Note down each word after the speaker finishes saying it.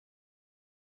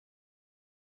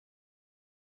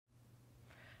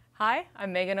Hi,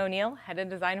 I'm Megan O'Neill, Head of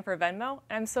Design for Venmo,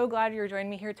 and I'm so glad you're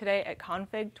joining me here today at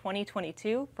Config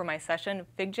 2022 for my session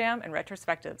FigJam and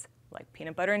Retrospectives, like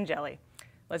peanut butter and jelly.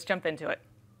 Let's jump into it.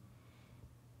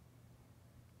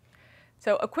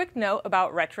 So a quick note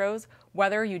about retros,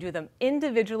 whether you do them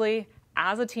individually,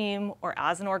 as a team, or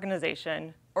as an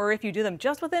organization, or if you do them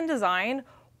just within design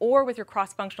or with your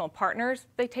cross-functional partners,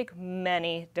 they take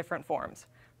many different forms.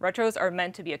 Retros are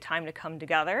meant to be a time to come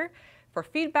together for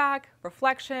feedback,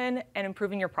 reflection, and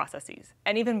improving your processes,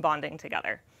 and even bonding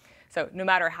together. So no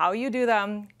matter how you do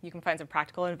them, you can find some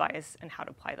practical advice on how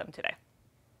to apply them today.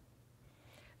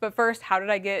 But first, how did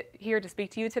I get here to speak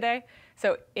to you today?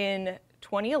 So in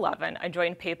 2011, I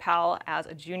joined PayPal as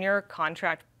a junior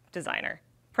contract designer,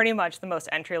 pretty much the most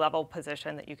entry-level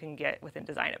position that you can get within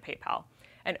design at PayPal.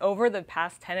 And over the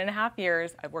past 10.5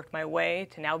 years, I've worked my way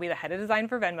to now be the head of design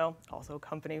for Venmo, also a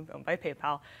company owned by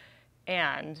PayPal.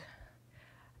 And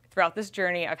throughout this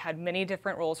journey, I've had many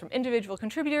different roles from individual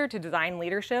contributor to design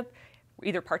leadership,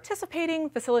 either participating,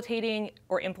 facilitating,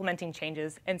 or implementing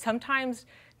changes, and sometimes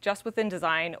just within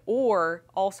design or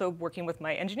also working with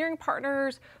my engineering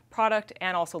partners, product,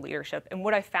 and also leadership. And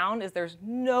what I found is there's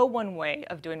no one way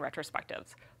of doing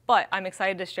retrospectives. But I'm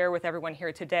excited to share with everyone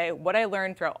here today what I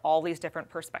learned throughout all these different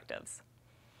perspectives.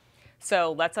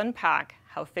 So let's unpack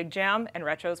how FigJam and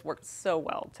retros work so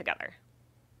well together.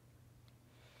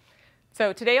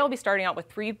 So today I'll be starting out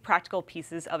with 3 practical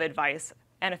pieces of advice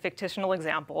and a fictional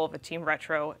example of a team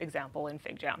retro example in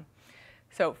FigJam.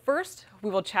 So first, we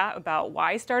will chat about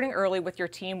why starting early with your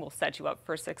team will set you up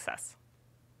for success.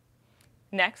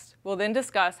 Next, we'll then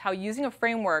discuss how using a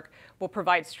framework will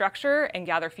provide structure and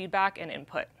gather feedback and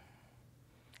input.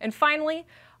 And finally,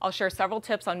 I'll share several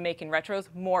tips on making retros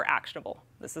more actionable.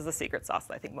 This is the secret sauce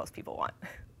that I think most people want.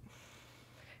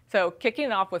 So kicking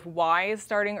it off with why is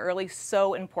starting early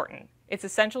so important? It's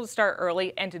essential to start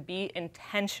early and to be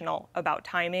intentional about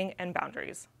timing and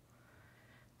boundaries.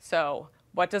 So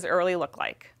what does early look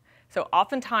like? So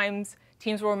oftentimes,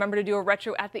 teams will remember to do a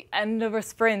retro at the end of a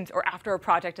sprint or after a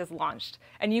project is launched,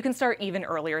 and you can start even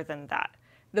earlier than that.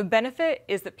 The benefit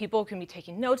is that people can be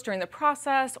taking notes during the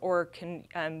process or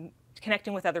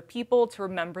connecting with other people to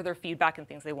remember their feedback and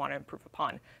things they want to improve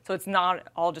upon. So it's not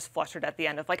all just flustered at the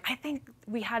end of like, I think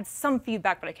we had some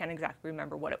feedback, but I can't exactly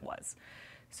remember what it was.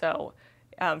 So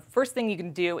first thing you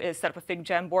can do is set up a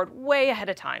FigJam board way ahead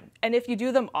of time. And if you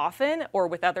do them often or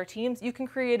with other teams, you can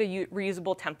create a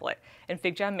reusable template. And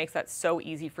FigJam makes that so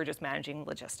easy for just managing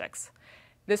logistics.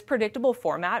 This predictable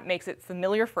format makes it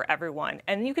familiar for everyone.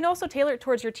 And you can also tailor it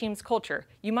towards your team's culture.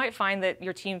 You might find that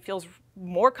your team feels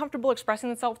more comfortable expressing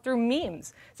themselves through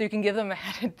memes. So you can give them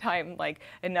ahead of time like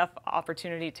enough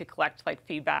opportunity to collect like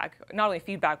feedback, not only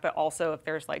feedback, but also if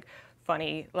there's like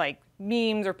funny like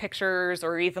memes or pictures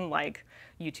or even like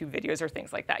YouTube videos or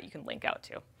things like that you can link out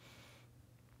to.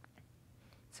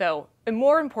 So, and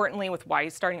more importantly with why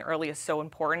starting early is so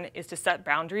important is to set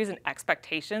boundaries and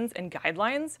expectations and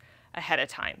guidelines ahead of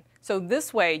time. So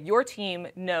this way your team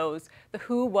knows the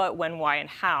who, what, when, why, and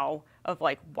how of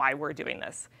like why we're doing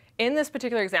this. In this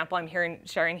particular example I'm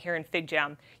sharing here in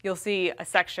FigJam, you'll see a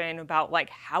section about like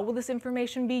how will this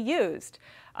information be used?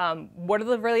 What are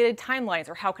the related timelines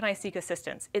or how can I seek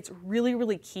assistance? It's really,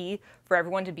 really key for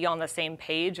everyone to be on the same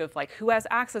page of like who has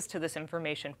access to this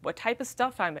information, what type of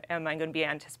stuff am I going to be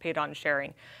anticipated on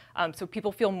sharing, so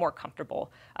people feel more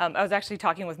comfortable. I was actually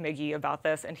talking with Miggy about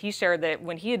this and he shared that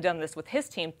when he had done this with his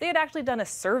team, they had actually done a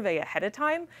survey ahead of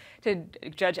time to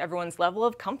judge everyone's level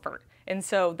of comfort. And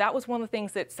so that was one of the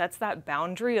things that sets that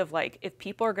boundary of like, if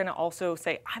people are going to also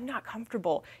say, I'm not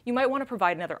comfortable, you might want to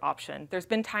provide another option. There's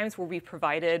been times where we've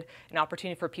provided an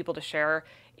opportunity for people to share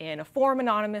in a forum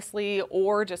anonymously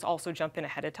or just also jump in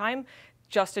ahead of time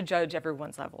just to judge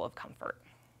everyone's level of comfort.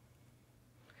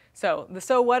 So the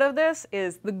so what of this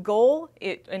is the goal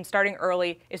in starting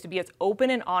early is to be as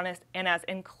open and honest and as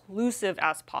inclusive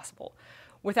as possible.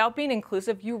 Without being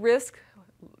inclusive, you risk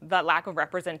that lack of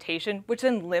representation, which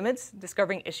then limits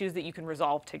discovering issues that you can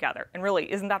resolve together. And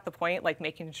really, isn't that the point? Like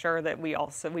making sure that we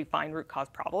find root cause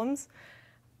problems.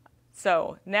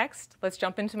 So next, let's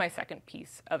jump into my second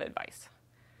piece of advice.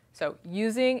 So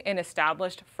using an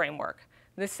established framework.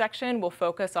 This section will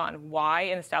focus on why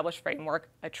an established framework,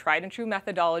 a tried and true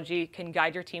methodology, can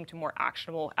guide your team to more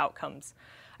actionable outcomes.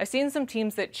 I've seen some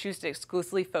teams that choose to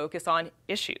exclusively focus on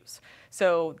issues.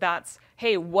 So that's,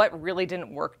 hey, what really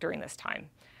didn't work during this time?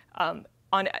 On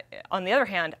the other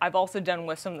hand, I've also done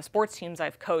with some of the sports teams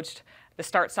I've coached the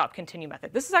start, stop, continue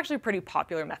method. This is actually a pretty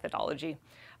popular methodology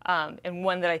and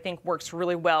one that I think works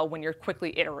really well when you're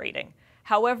quickly iterating.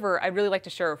 However, I'd really like to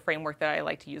share a framework that I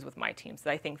like to use with my teams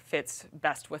that I think fits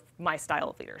best with my style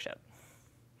of leadership.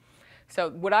 So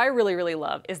what I really, really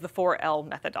love is the 4L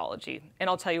methodology, and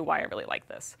I'll tell you why I really like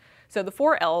this. So the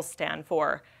 4 L's stand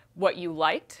for what you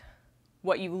liked,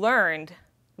 what you learned,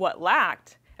 what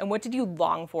lacked, and what did you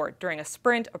long for during a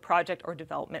sprint, a project, or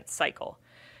development cycle.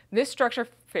 This structure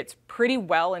fits pretty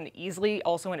well and easily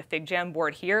also in a FigJam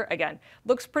board here. Again,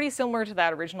 looks pretty similar to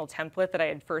that original template that I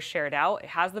had first shared out. It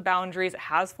has the boundaries, it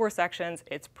has 4 sections,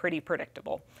 it's pretty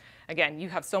predictable. Again, you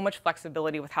have so much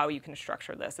flexibility with how you can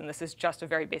structure this, and this is just a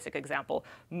very basic example.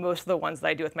 Most of the ones that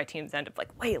I do with my teams end up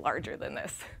like way larger than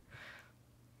this.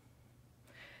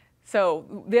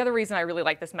 So the other reason I really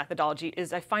like this methodology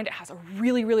is I find it has a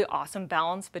really, really awesome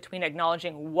balance between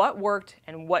acknowledging what worked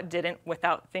and what didn't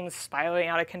without things spiraling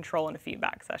out of control in a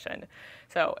feedback session.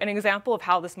 So an example of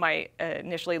how this might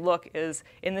initially look is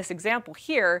in this example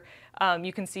here,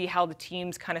 you can see how the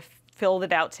teams kind of filled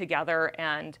it out together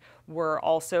and were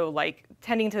also like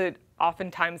tending to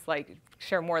oftentimes like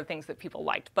share more of the things that people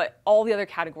liked, but all the other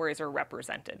categories are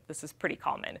represented. This is pretty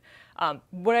common.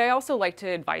 What I also like to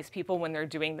advise people when they're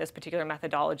doing this particular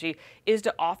methodology is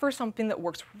to offer something that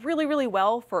works really, really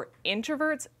well for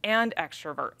introverts and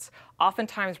extroverts.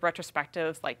 Oftentimes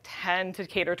retrospectives like tend to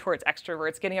cater towards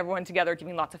extroverts, getting everyone together,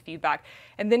 giving lots of feedback,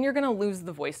 and then you're gonna lose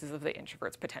the voices of the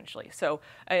introverts potentially. So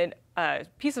a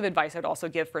piece of advice I'd also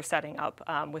give for setting up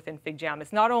within FigJam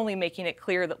is not only making it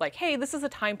clear that like, hey, this is a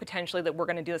time potentially that we're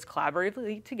gonna do this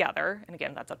collaboratively together, and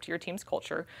again, that's up to your team's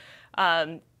culture,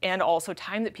 and also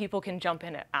time that people can jump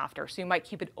in after. So you might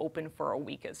keep it open for a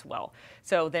week as well.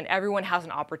 So then everyone has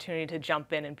an opportunity to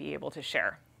jump in and be able to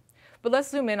share. But let's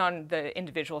zoom in on the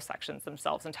individual sections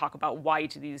themselves and talk about why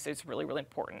each of these is really, really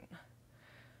important.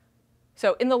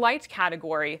 So in the liked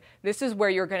category, this is where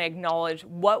you're going to acknowledge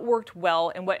what worked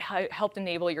well and what helped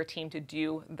enable your team to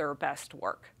do their best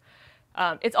work.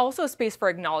 It's also a space for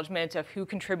acknowledgement of who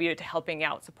contributed to helping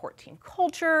out support team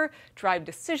culture, drive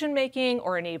decision-making,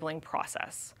 or enabling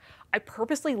process. I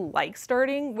purposely like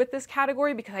starting with this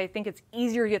category because I think it's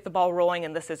easier to get the ball rolling,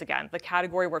 and this is, again, the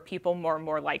category where people are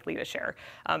more likely to share.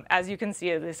 As you can see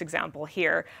in this example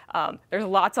here, there's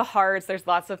lots of hearts, there's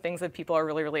lots of things that people are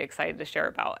really, really excited to share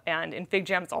about. And in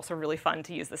FigJam, it's also really fun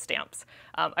to use the stamps.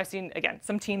 I've seen, again,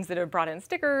 some teams that have brought in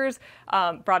stickers,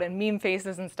 brought in meme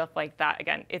faces and stuff like that.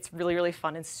 Again, it's really, really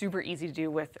fun and super easy to do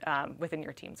with, within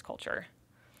your team's culture.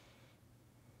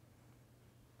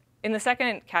 In the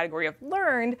second category of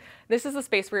learned, this is a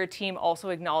space where your team also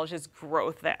acknowledges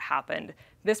growth that happened.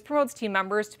 This promotes team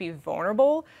members to be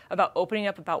vulnerable about opening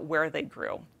up about where they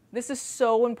grew. This is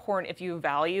so important if you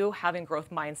value having growth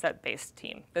mindset-based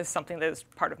team. This is something that is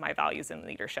part of my values in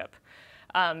leadership.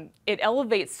 It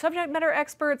elevates subject matter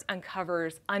experts,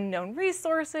 uncovers unknown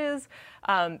resources,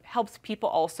 helps people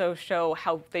also show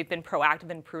how they've been proactive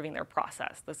in improving their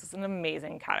process. This is an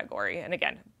amazing category. And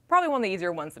again, probably one of the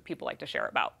easier ones that people like to share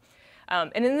about.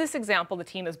 And in this example, the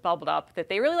team has bubbled up that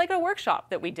they really like a workshop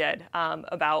that we did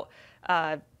about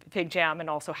FigJam and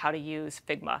also how to use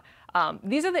Figma.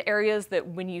 These are the areas that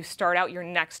when you start out your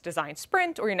next design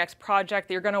sprint or your next project,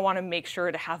 that you're going to want to make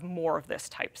sure to have more of this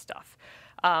type stuff,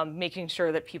 making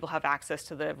sure that people have access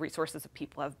to the resources that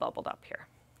people have bubbled up here.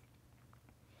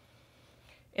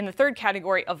 In the third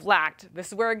category of lacked, this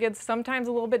is where it gets sometimes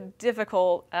a little bit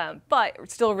difficult, but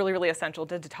still really, really essential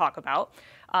to talk about.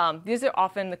 These are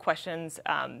often the questions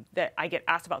that I get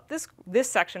asked about this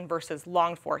section versus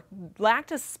longed for.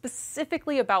 Lacked is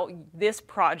specifically about this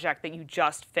project that you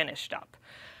just finished up.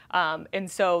 And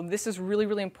so this is really,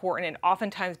 really important and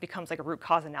oftentimes becomes like a root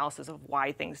cause analysis of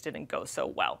why things didn't go so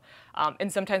well. And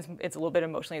sometimes it's a little bit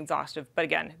emotionally exhaustive, but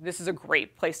again, this is a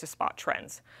great place to spot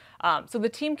trends. So the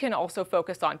team can also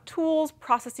focus on tools,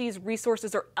 processes,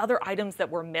 resources, or other items that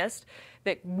were missed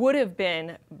that would have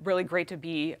been really great to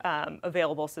be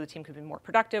available so the team could be more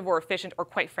productive or efficient or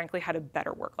quite frankly had a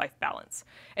better work-life balance.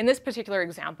 In this particular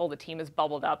example, the team has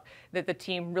bubbled up that the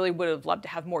team really would have loved to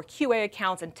have more QA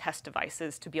accounts and test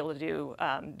devices to be able to do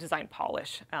design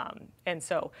polish. And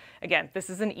so again, this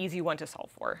is an easy one to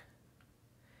solve for.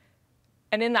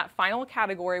 And in that final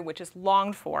category, which is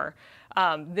longed for,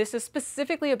 this is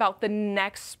specifically about the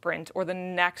next sprint or the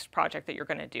next project that you're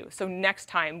going to do. So next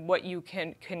time, what you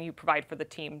can you provide for the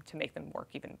team to make them work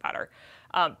even better?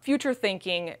 Future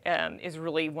thinking is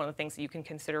really one of the things that you can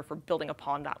consider for building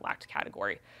upon that lacked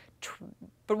category.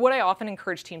 But what I often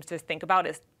encourage teams to think about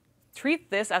is treat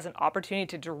this as an opportunity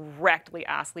to directly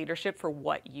ask leadership for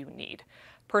what you need.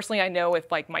 Personally, I know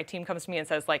if like my team comes to me and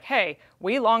says like, hey,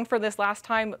 we longed for this last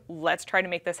time, let's try to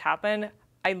make this happen,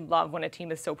 I love when a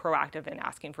team is so proactive in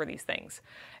asking for these things.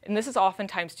 And this is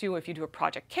oftentimes too, if you do a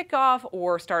project kickoff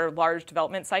or start a large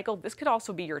development cycle, this could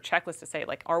also be your checklist to say,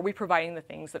 like, are we providing the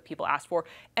things that people ask for?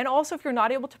 And also, if you're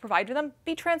not able to provide to them,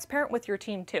 be transparent with your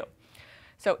team too.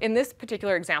 So in this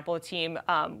particular example, a team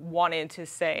wanted to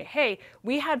say, hey,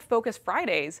 we had Focus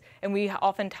Fridays, and we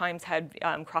oftentimes had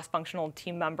cross-functional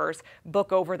team members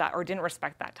book over that or didn't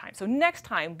respect that time. So next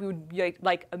time, we would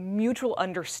like a mutual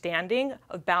understanding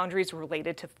of boundaries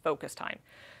related to focus time.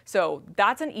 So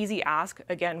that's an easy ask,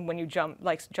 again, when you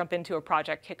jump into a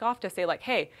project kickoff to say, like,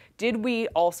 hey, did we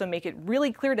also make it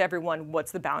really clear to everyone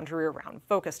what's the boundary around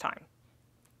focus time?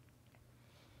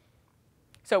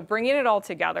 So bringing it all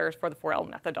together for the 4L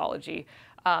methodology,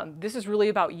 this is really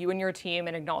about you and your team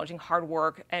and acknowledging hard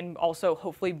work and also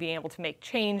hopefully being able to make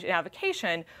change in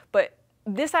avocation. But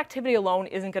this activity alone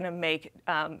isn't going to make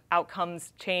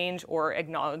outcomes change or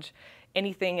acknowledge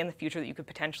anything in the future that you could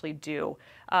potentially do.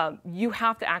 You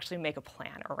have to actually make a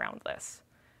plan around this.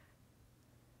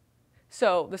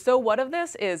 So the so what of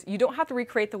this is you don't have to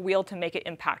recreate the wheel to make it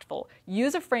impactful.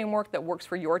 Use a framework that works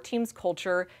for your team's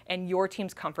culture and your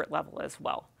team's comfort level as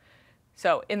well.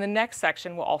 So in the next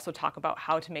section, we'll also talk about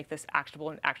how to make this actionable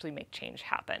and actually make change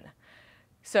happen.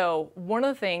 So one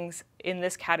of the things in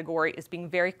this category is being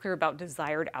very clear about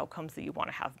desired outcomes that you want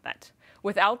to have met.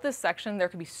 Without this section, there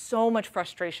could be so much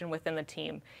frustration within the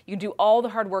team. You can do all the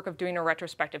hard work of doing a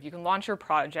retrospective. You can launch your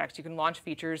projects. You can launch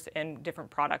features and different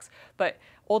products. But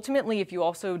ultimately, if you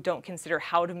also don't consider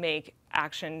how to make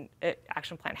action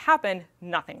plan happen,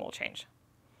 nothing will change.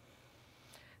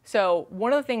 So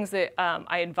one of the things that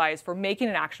I advise for making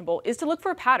it actionable is to look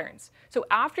for patterns. So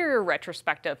after your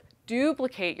retrospective,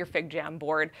 duplicate your FigJam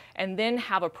board and then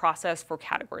have a process for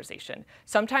categorization.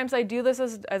 Sometimes I do this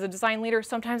as a design leader.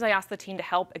 Sometimes I ask the team to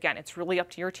help. Again, it's really up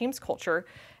to your team's culture.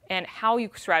 And how you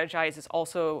strategize is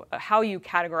also, how you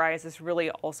categorize is really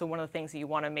also one of the things that you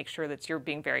want to make sure that you're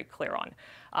being very clear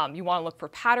on. You want to look for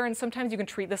patterns. Sometimes you can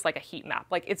treat this like a heat map.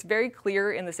 Like it's very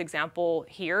clear in this example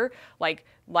here, like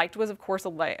liked was of course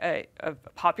a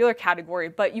popular category,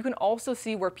 but you can also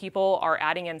see where people are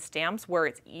adding in stamps where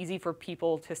it's easy for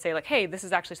people to say like, hey, this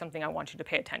is actually something I want you to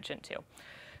pay attention to.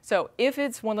 So if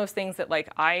it's one of those things that like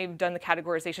I've done the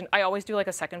categorization, I always do like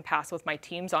a second pass with my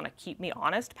teams on a keep me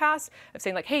honest pass of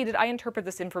saying like, hey, did I interpret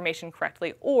this information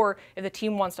correctly? Or if the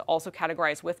team wants to also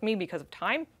categorize with me because of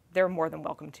time, they're more than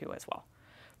welcome to as well.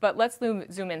 But let's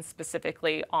zoom in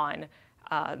specifically on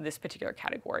this particular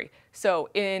category. So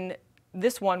in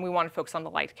this one, we want to focus on the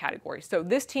liked category. So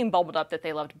this team bubbled up that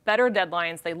they loved better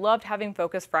deadlines, they loved having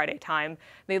Focus Friday time,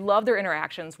 they loved their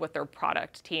interactions with their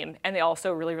product team, and they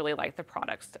also really, really liked the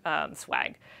product's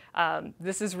swag.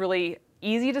 This is really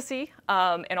easy to see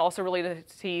and also really to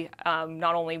see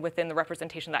not only within the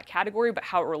representation of that category, but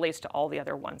how it relates to all the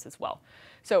other ones as well.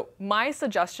 So my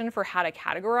suggestion for how to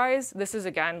categorize, this is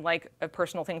again like a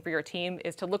personal thing for your team,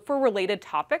 is to look for related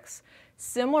topics,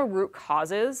 similar root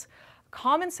causes,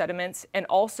 common sentiments, and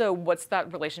also what's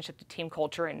that relationship to team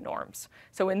culture and norms.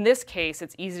 So in this case,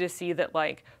 it's easy to see that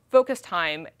like focus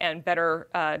time and better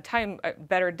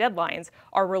deadlines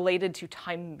are related to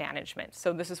time management.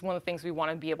 So this is one of the things we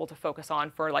want to be able to focus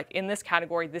on for like in this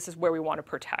category, this is where we want to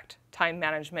protect. Time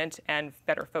management and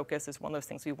better focus is one of those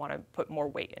things we want to put more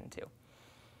weight into.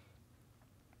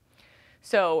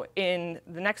 So in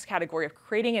the next category of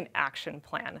creating an action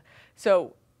plan.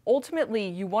 So ultimately,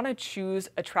 you want to choose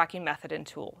a tracking method and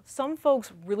tool. Some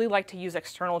folks really like to use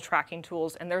external tracking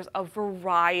tools, and there's a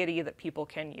variety that people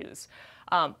can use.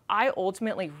 I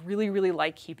ultimately really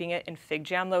like keeping it in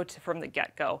FigJam, though, from the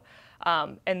get-go.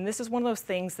 And this is one of those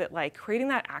things that, like, creating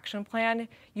that action plan,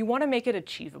 you want to make it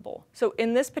achievable. So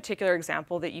in this particular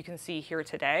example that you can see here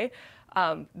today,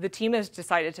 the team has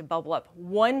decided to bubble up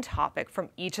one topic from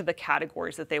each of the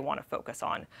categories that they want to focus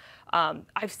on.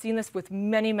 I've seen this with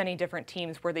many different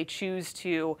teams where they choose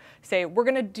to say, we're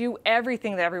going to do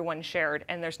everything that everyone shared,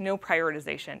 and there's no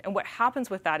prioritization. And what happens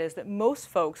with that is that most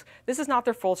folks, this is not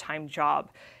their full-time job.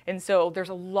 And so there's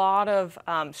a lot of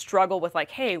struggle with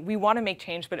like, hey, we want to make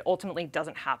change, but it ultimately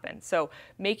doesn't happen. So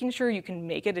making sure you can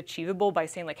make it achievable by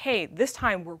saying like, hey, this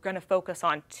time we're going to focus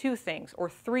on 2 things or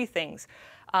 3 things.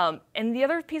 And the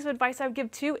other piece of advice I would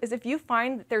give too is if you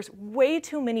find that there's way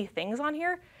too many things on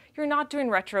here, you're not doing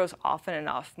retros often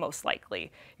enough, most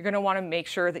likely. You're going to want to make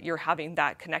sure that you're having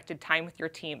that connected time with your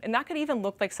team. And that could even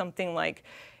look like something like,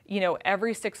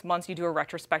 every 6 months you do a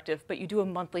retrospective, but you do a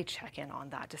monthly check-in on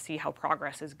that to see how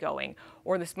progress is going.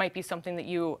 Or this might be something that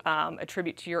you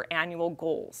attribute to your annual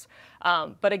goals.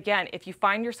 But again, if you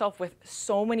find yourself with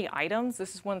so many items,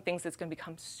 this is one of the things that's going to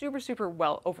become super, super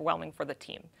overwhelming for the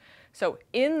team. So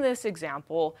in this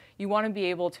example, you want to be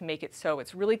able to make it so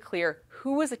it's really clear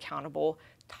who is accountable,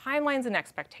 timelines and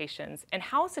expectations, and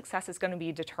how success is going to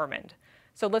be determined.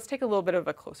 So let's take a little bit of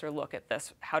a closer look at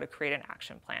this, how to create an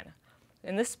action plan.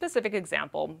 In this specific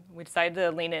example, we decided to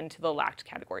lean into the lacked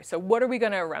category. So what are we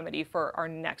going to remedy for our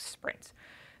next sprint?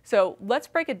 So let's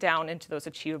break it down into those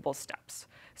achievable steps.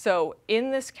 So in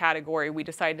this category, we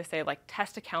decided to say like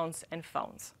test accounts and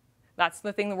phones. That's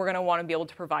the thing that we're going to want to be able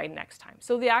to provide next time.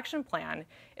 So the action plan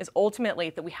is ultimately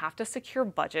that we have to secure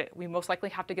budget. We most likely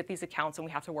have to get these accounts, and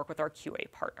we have to work with our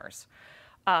QA partners.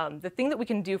 The thing that we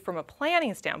can do from a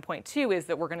planning standpoint too is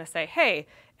that we're going to say, hey,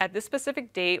 at this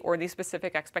specific date or these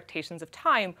specific expectations of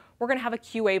time, we're going to have a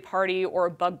QA party or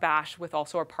a bug bash with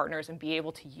also our partners and be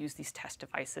able to use these test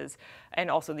devices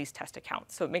and also these test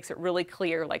accounts. So it makes it really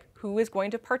clear, like, who is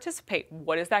going to participate?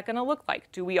 What is that going to look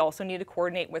like? Do we also need to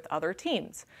coordinate with other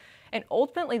teams? And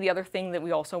ultimately, the other thing that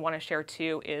we also want to share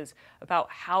too is about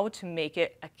how to make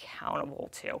it accountable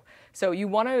too. So you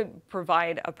want to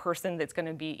provide a person that's going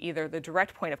to be either the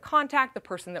direct point of contact, the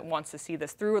person that wants to see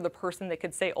this through, or the person that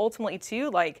could say ultimately too,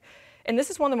 like, and this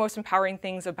is one of the most empowering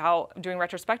things about doing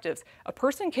retrospectives. A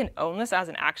person can own this as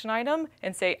an action item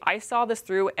and say, I saw this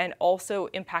through and also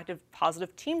impacted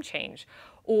positive team change,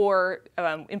 or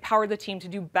empower the team to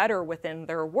do better within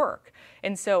their work.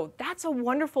 And so that's a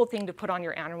wonderful thing to put on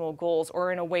your annual goals,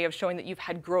 or in a way of showing that you've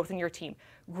had growth in your team.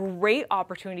 Great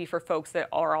opportunity for folks that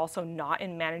are also not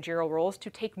in managerial roles to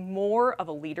take more of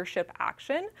a leadership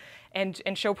action and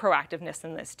show proactiveness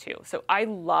in this too. So I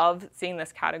love seeing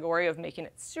this category of making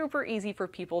it super easy for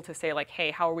people to say like,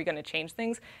 hey, how are we going to change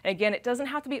things? And again, it doesn't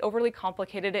have to be overly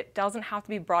complicated. It doesn't have to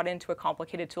be brought into a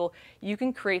complicated tool. You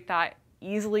can create that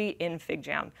easily in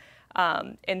FigJam.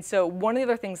 And so one of the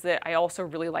other things that I also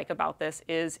really like about this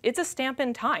is it's a stamp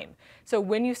in time. So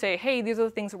when you say, hey, these are the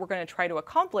things that we're going to try to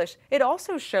accomplish, it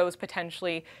also shows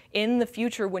potentially in the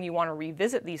future when you want to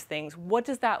revisit these things, what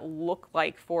does that look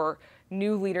like for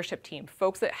new leadership team,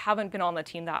 folks that haven't been on the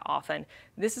team that often.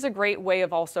 This is a great way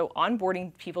of also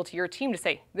onboarding people to your team to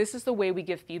say, this is the way we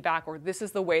give feedback, or this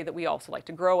is the way that we also like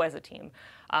to grow as a team.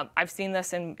 I've seen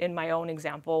this in my own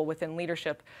example within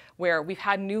leadership, where we've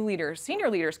had new leaders, senior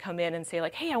leaders come in and say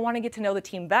like, hey, I want to get to know the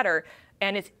team better.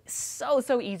 And it's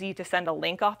so easy to send a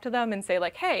link off to them and say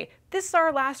like, hey, this is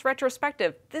our last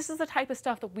retrospective. This is the type of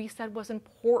stuff that we said was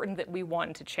important that we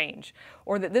wanted to change,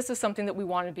 or that this is something that we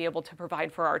want to be able to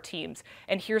provide for our teams.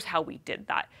 And here's how we did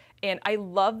that. And I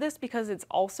love this because it's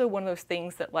also one of those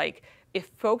things that, like,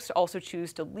 if folks also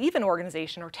choose to leave an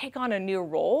organization or take on a new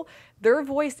role, their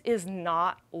voice is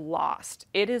not lost.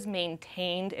 It is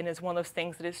maintained and is one of those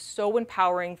things that is so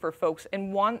empowering for folks,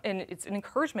 and it's an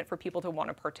encouragement for people to want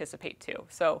to participate too.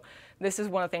 So this is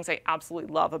one of the things I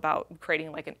absolutely love about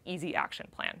creating like an easy action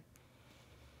plan.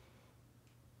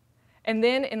 And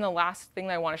then in the last thing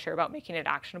that I want to share about making it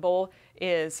actionable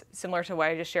is similar to what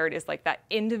I just shared, is like that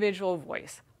individual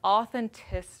voice.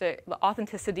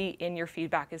 Authenticity in your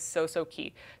feedback is so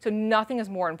key. So nothing is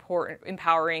more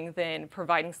empowering than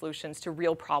providing solutions to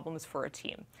real problems for a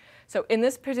team. So in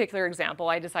this particular example,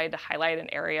 I decided to highlight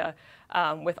an area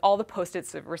with all the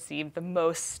Post-its that received the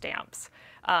most stamps.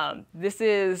 This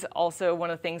is also one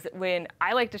of the things that when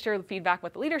I like to share the feedback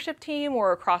with the leadership team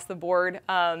or across the board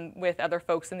with other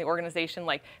folks in the organization,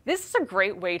 like, this is a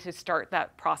great way to start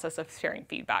that process of sharing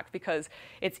feedback, because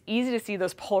it's easy to see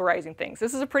those polarizing things.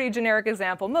 This is a pretty generic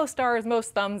example, most stars,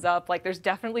 most thumbs up. Like, there's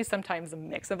definitely sometimes a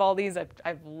mix of all these.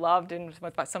 I've loved in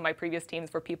with some of my previous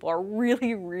teams where people are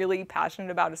really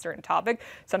passionate about a certain topic.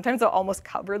 Sometimes they'll almost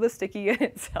cover the sticky in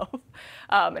itself.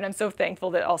 And I'm so thankful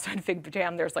that also in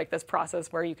FigJam there's like this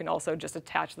process where you can also just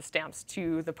attach the stamps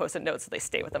to the Post-it notes so they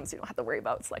stay with them, so you don't have to worry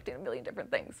about selecting a million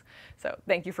different things. So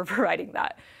thank you for providing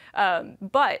that.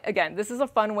 But again, this is a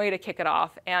fun way to kick it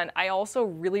off. And I also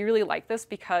really like this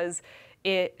because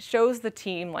it shows the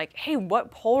team like, hey, what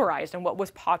polarized and what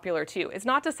was popular too. It's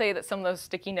not to say that some of those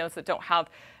sticky notes that don't have,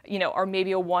 are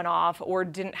maybe a one-off or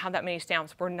didn't have that many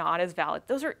stamps were not as valid.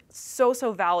 Those are so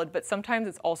valid, but sometimes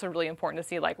it's also really important to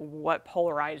see like what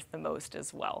polarized the most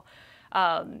as well.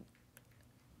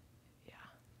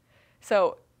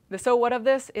 So the so what of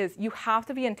this is you have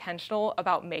to be intentional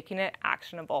about making it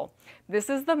actionable. This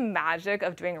is the magic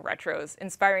of doing retros,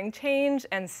 inspiring change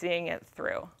and seeing it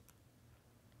through.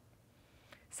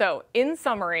 So in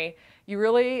summary, you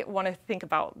really want to think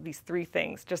about these three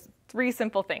things, just three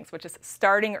simple things, which is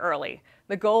starting early.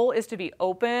 The goal is to be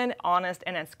open, honest,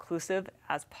 and as inclusive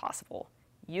as possible.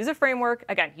 Use a framework.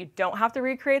 Again, you don't have to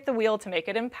recreate the wheel to make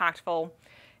it impactful.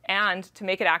 And to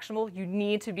make it actionable, you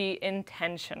need to be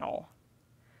intentional.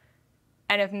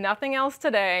 And if nothing else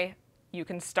today, you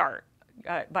can start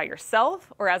by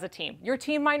yourself or as a team. Your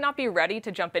team might not be ready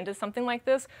to jump into something like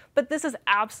this, but this is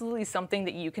absolutely something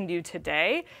that you can do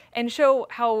today and show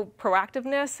how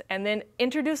proactiveness, and then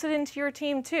introduce it into your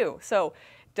team too. So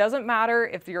it doesn't matter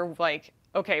if you're like,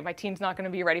 okay, my team's not going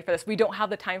to be ready for this. We don't have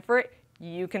the time for it.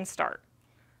 You can start.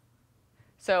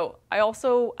 So I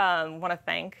also want to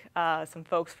thank some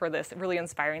folks for this, really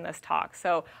inspiring this talk.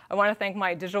 So I want to thank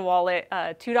my Digital Wallet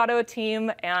 2.0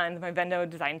 team and my Vendo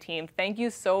design team. Thank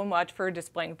you so much for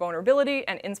displaying vulnerability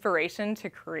and inspiration to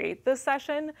create this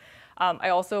session. I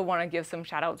also want to give some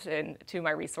shout outs to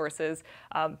my resources.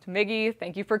 To Miggy,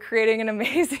 thank you for creating an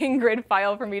amazing grid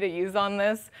file for me to use on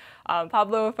this.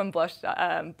 Pablo from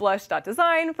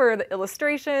blush.design for the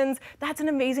illustrations. That's an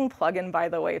amazing plugin, by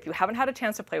the way. If you haven't had a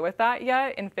chance to play with that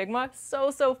yet in Figma,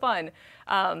 so fun.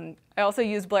 I also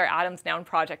use Blair Adams' Noun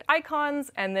Project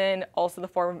icons, and then also the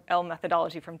 4L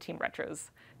methodology from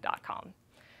teamretros.com.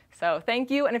 So thank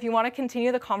you, and if you want to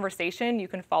continue the conversation, you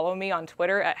can follow me on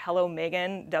Twitter at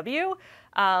HelloMeganW,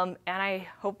 and I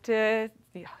hope to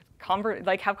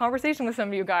have conversation with some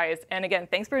of you guys. And again,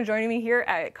 thanks for joining me here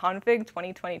at Config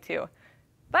 2022.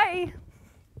 Bye.